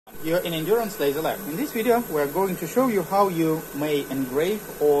You're in Endurance Laser Lab. In this video, we're going to show you how you may engrave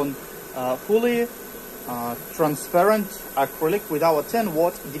on fully transparent acrylic with our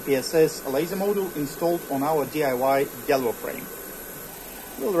 10-watt DPSS laser module installed on our DIY Galvo frame.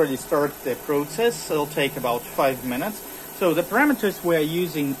 We already start the process. It'll take about 5 minutes. So the parameters we're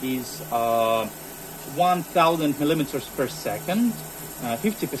using is 1000 millimeters per second,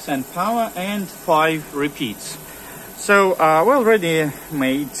 50% power, and 5 repeats. So we already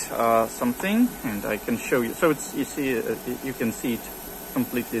made something, and I can show you. So it's, you can see it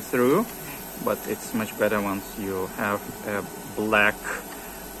completely through, but it's much better once you have a black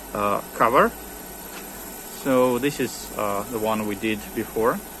cover. So this is the one we did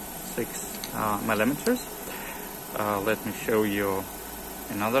before, 6 millimeters. Let me show you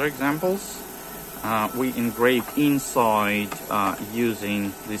another examples. We engrave inside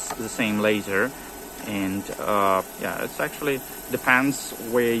using the same laser. And yeah, it's actually depends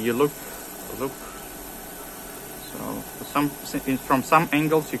where you look. So from some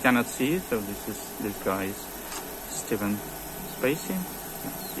angles you cannot see. So this guy is Steven Spacey.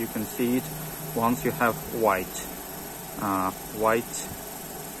 Yes, you can see it once you have white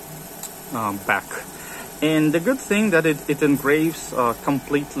back. And the good thing that it engraves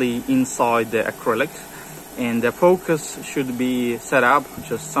completely inside the acrylic. And the focus should be set up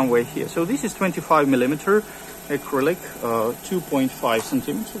just somewhere here. So this is 25 millimeter acrylic, 2.5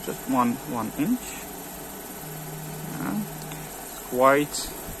 centimeters, just one inch. It's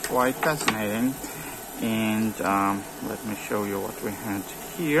quite fascinating. And let me show you what we had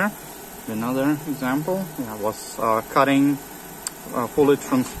here. Another example. I was cutting fully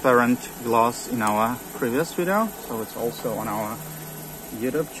transparent glass in our previous video, so it's also on our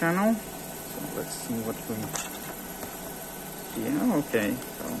YouTube channel. Let's see what we see. Okay,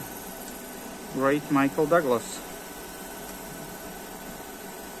 so great Michael Douglas.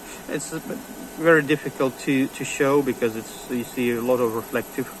 It's very difficult to show because you see a lot of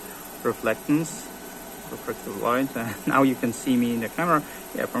reflective light. Now you can see me in the camera.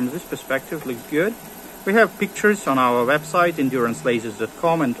 Yeah, from this perspective looks good. We have pictures on our website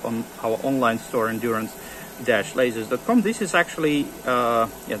endurancelasers.com and on our online store endurance-lasers.com. This is actually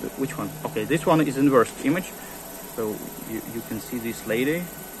which one? Okay, this one is inverse image, so you can see this lady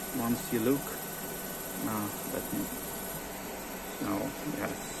once you look.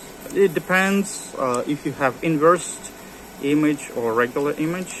 Yes, it depends if you have inverse image or regular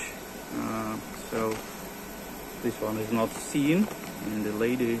image. So this one is not seen, and the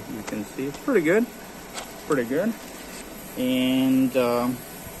lady you can see it's pretty good. And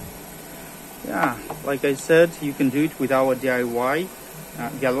yeah, like I said, you can do it with our DIY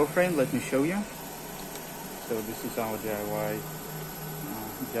Galvo frame. Let me show you. So this is our DIY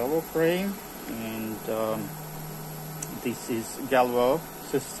Galvo frame, and this is Galvo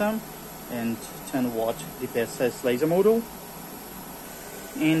system and 10-watt DPSS laser module.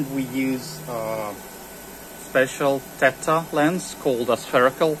 And we use special theta lens called a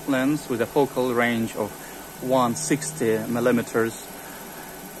spherical lens with a focal range of 160 millimeters.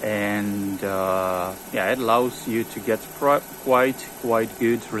 And yeah, it allows you to get quite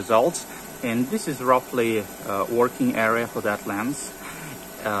good results. And this is roughly working area for that lens.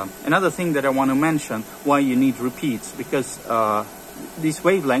 Another thing that I want to mention, why you need repeats, because these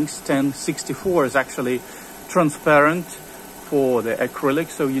wavelengths 1064 is actually transparent for the acrylic,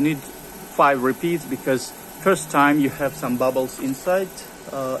 so you need 5 repeats because first time you have some bubbles inside,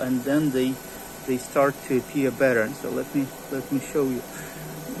 and then they start to appear better. So let me show you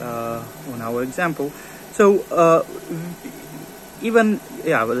on our example. So even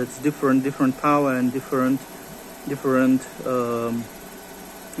but it's different power and different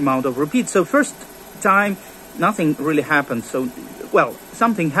amount of repeats. So first time nothing really happens. So well,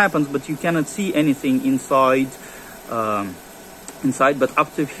 something happens, but you cannot see anything inside. But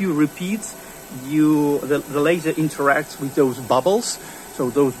after a few repeats, the laser interacts with those bubbles. So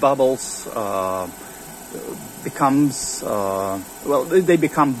those bubbles they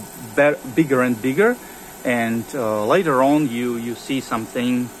become bigger and bigger, and later on you see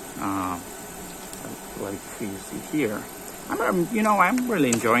something like you see here. I'm really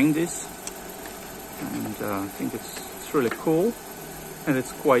enjoying this, and I think it's really cool, and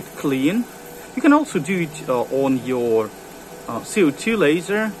it's quite clean. You can also do it on your CO2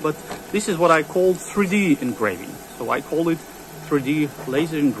 laser, but this is what I call 3D engraving. So I call it 3D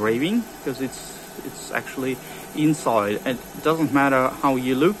laser engraving because it's actually inside. It doesn't matter how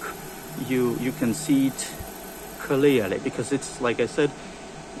you look, you can see it clearly because it's, like I said,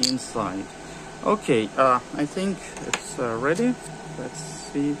 inside. Okay, I think it's ready. Let's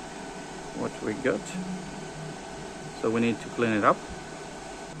see what we got. So we need to clean it up.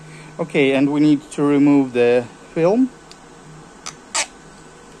 Okay, and we need to remove the film.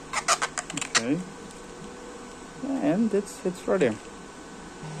 Okay, and it's ready.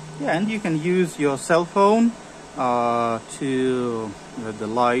 Yeah, and you can use your cell phone to the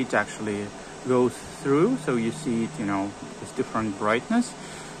light actually goes through, so you see it, you know, it's different brightness.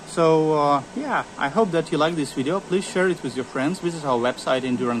 So yeah, I hope that you like this video. Please share it with your friends. Visit our website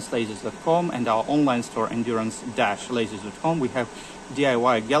endurancelasers.com and our online store endurance-lasers.com. We have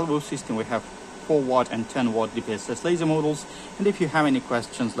DIY Galvo system. We have 4-watt and 10-watt DPSS laser models. And if you have any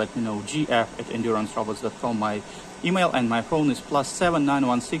questions, let me know. gf@endurancerobots.com. My email and my phone is +7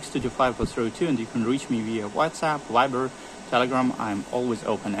 916 225 402, and you can reach me via WhatsApp, Viber, Telegram. I'm always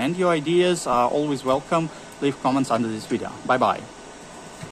open, and your ideas are always welcome. Leave comments under this video. Bye bye.